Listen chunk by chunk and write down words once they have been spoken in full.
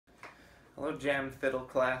Hello Jam Fiddle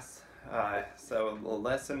class. So the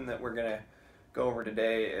lesson that we're going to go over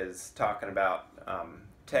today is talking about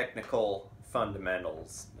technical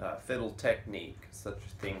fundamentals, fiddle technique, such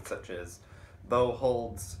things such as bow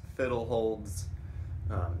holds, fiddle holds,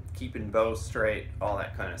 keeping bow straight, all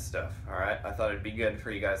that kind of stuff. Alright, I thought it'd be good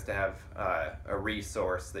for you guys to have a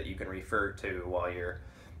resource that you can refer to while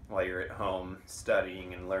you're at home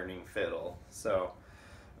studying and learning fiddle. So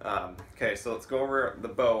okay, so let's go over the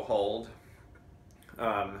bow hold.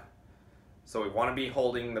 So we want to be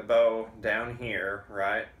holding the bow down here,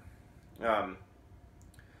 right? The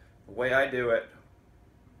way I do it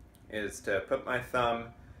is to put my thumb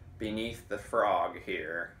beneath the frog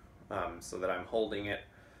here, so that I'm holding it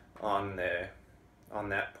on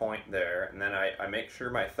that point there, and then I make sure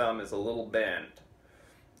my thumb is a little bent,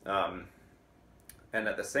 and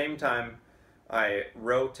at the same time I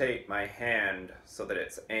rotate my hand so that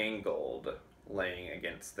it's angled, laying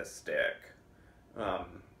against the stick.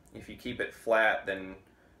 If you keep it flat, then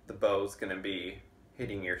the bow's going to be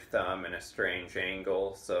hitting your thumb in a strange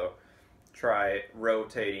angle, so try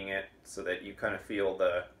rotating it so that you kind of feel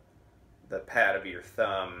the pad of your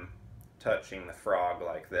thumb touching the frog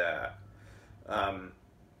like that.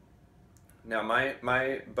 Now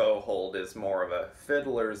my bow hold is more of a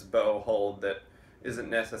fiddler's bow hold that isn't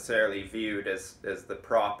necessarily viewed as the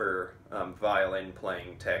proper violin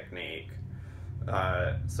playing technique.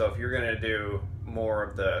 So if you're going to do more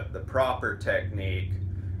of the proper technique,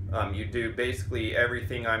 you do basically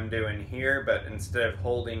everything I'm doing here, but instead of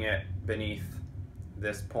holding it beneath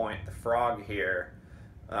this point, the frog here,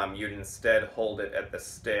 you'd instead hold it at the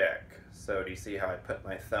stick. So do you see how I put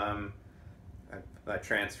my thumb? I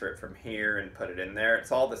transfer it from here and put it in there.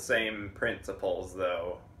 It's all the same principles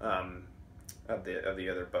though, of the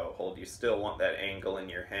other bow hold. You still want that angle in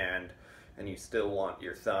your hand, and you still want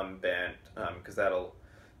your thumb bent, because that'll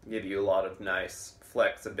give you a lot of nice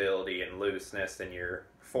flexibility and looseness in your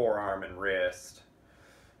forearm and wrist.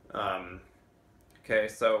 Okay,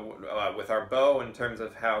 so with our bow, in terms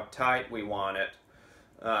of how tight we want it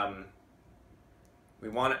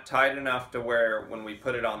tight enough to where when we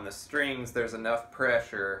put it on the strings there's enough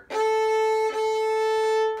pressure,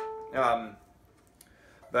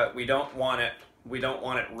 but we don't want it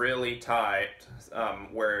really tight,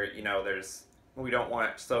 where we don't want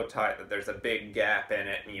it so tight that there's a big gap in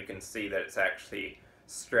it and you can see that it's actually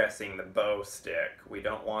stressing the bow stick. We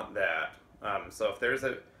don't want that. So if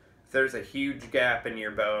there's a huge gap in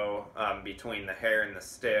your bow between the hair and the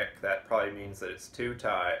stick, that probably means that it's too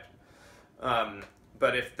tight.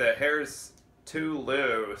 But if the hair's too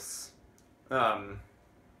loose,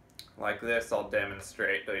 like this, I'll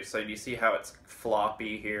demonstrate. So you see how it's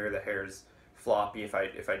floppy here? The hair's floppy. If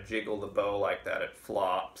I jiggle the bow like that, it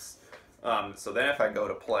flops. So then if I go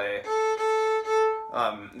to play,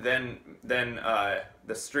 then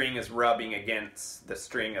the string is rubbing against the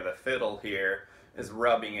string of the fiddle here, is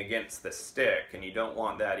rubbing against the stick, and you don't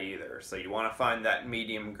want that either. So you want to find that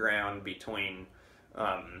medium ground between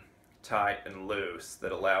tight and loose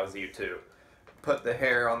that allows you to put the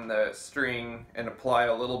hair on the string and apply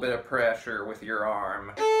a little bit of pressure with your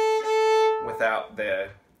arm without the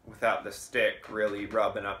stick really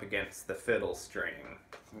rubbing up against the fiddle string.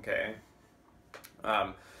 Okay.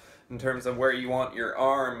 In terms of where you want your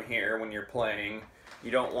arm here when you're playing, you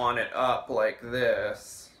don't want it up like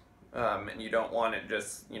this, and you don't want it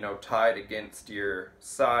just, tied against your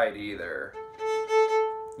side either.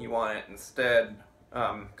 You want it instead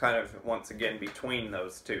kind of, once again, between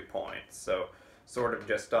those 2 points, so sort of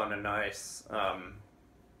just on a nice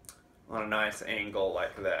angle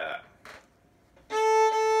like that.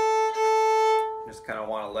 Just kind of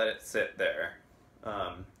want to let it sit there.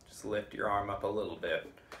 Just lift your arm up a little bit.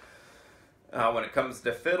 When it comes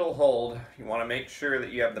to fiddle hold, you want to make sure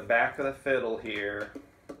that you have the back of the fiddle here,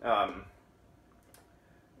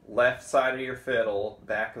 left side of your fiddle,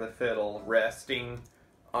 back of the fiddle, resting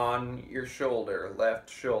on your shoulder, left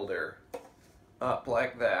shoulder, up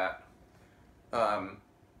like that. And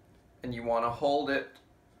you want to hold it,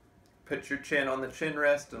 put your chin on the chin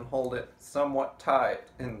rest and hold it somewhat tight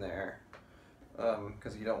in there,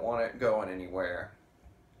 because you don't want it going anywhere.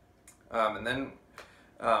 And then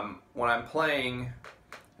when I'm playing,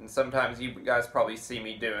 and sometimes you guys probably see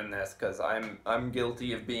me doing this because I'm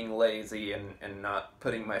guilty of being lazy and not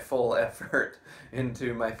putting my full effort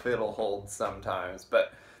into my fiddle holds sometimes,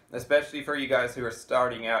 but especially for you guys who are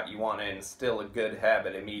starting out, you want to instill a good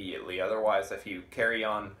habit immediately. Otherwise, if you carry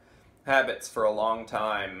on habits for a long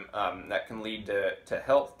time, that can lead to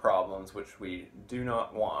health problems, which we do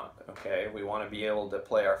not want. Okay, we want to be able to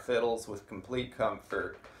play our fiddles with complete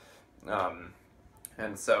comfort,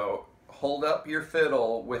 and so hold up your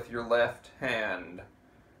fiddle with your left hand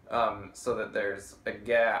so that there's a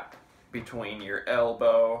gap between your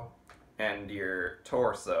elbow and your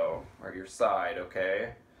torso or your side,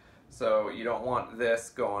 okay? So you don't want this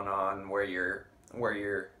going on where your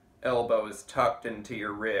elbow is tucked into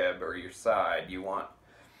your rib or your side. You want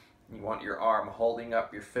your arm holding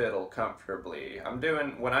up your fiddle comfortably.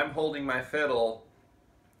 When I'm holding my fiddle,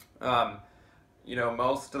 you know,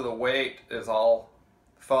 most of the weight is all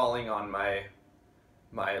falling on my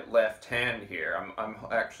left hand here. I'm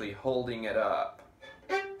actually holding it up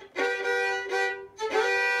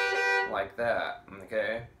like that,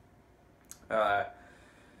 okay?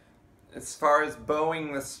 As far as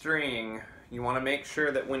bowing the string, you want to make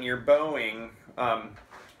sure that when you're bowing,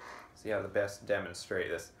 see how to best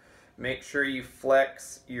demonstrate this. Make sure you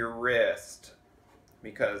flex your wrist,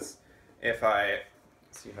 because if I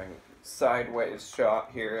see if I can sideways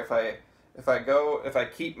shot here, if I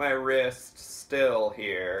keep my wrist still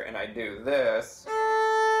here and I do this,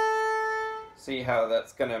 see how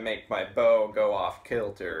that's gonna make my bow go off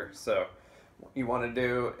kilter. So what you want to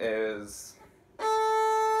do is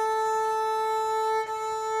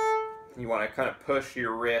you want to kind of push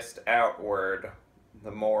your wrist outward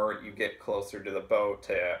the more you get closer to the bow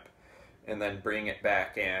tip, and then bring it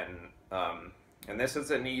back in. And this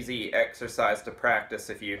is an easy exercise to practice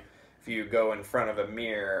if you go in front of a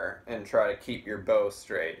mirror and try to keep your bow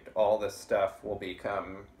straight. All this stuff will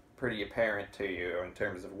become pretty apparent to you in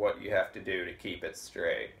terms of what you have to do to keep it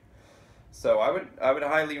straight. So I would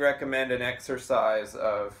highly recommend an exercise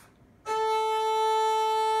of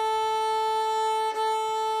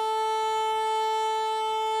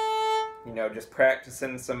just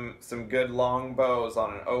practicing some good long bows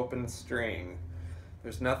on an open string.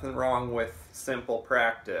 There's nothing wrong with simple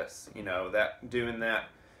practice.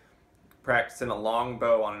 Practicing a long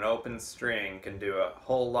bow on an open string can do a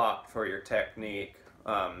whole lot for your technique.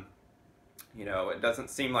 It doesn't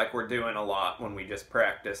seem like we're doing a lot when we just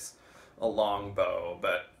practice a long bow,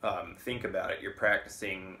 but think about it. You're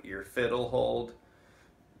practicing your fiddle hold,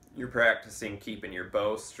 you're practicing keeping your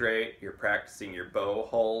bow straight, you're practicing your bow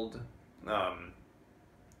hold,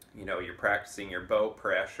 you're practicing your bow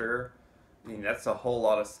pressure. I mean, that's a whole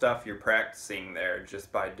lot of stuff you're practicing there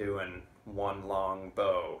just by doing one long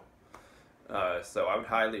bow. So I would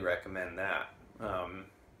highly recommend that. So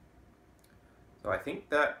I think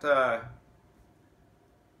that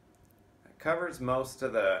covers most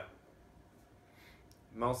of the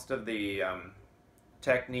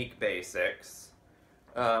technique basics.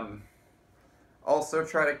 Also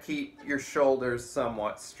try to keep your shoulders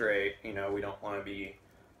somewhat straight. We don't want to be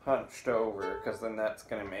hunched over, because then that's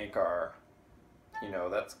going to make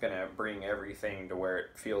that's going to bring everything to where it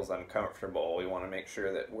feels uncomfortable. We want to make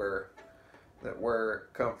sure that we're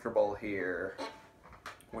comfortable here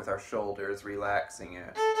with our shoulders, relaxing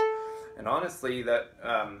it. And honestly, that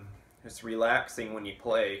just relaxing when you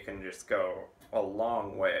play can just go a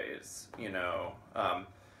long ways.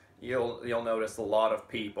 You'll notice a lot of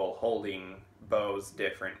people holding bows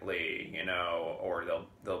differently, or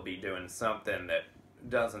they'll be doing something that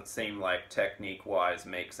doesn't seem like technique-wise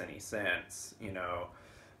makes any sense,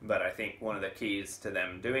 But I think one of the keys to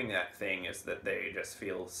them doing that thing is that they just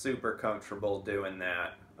feel super comfortable doing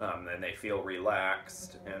that, and they feel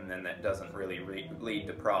relaxed, and then that doesn't really lead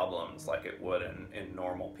to problems like it would in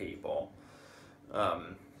normal people.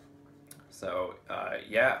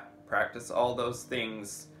 Yeah, practice all those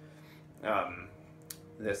things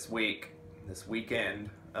this weekend,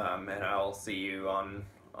 and I'll see you on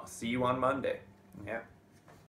Monday. Yeah.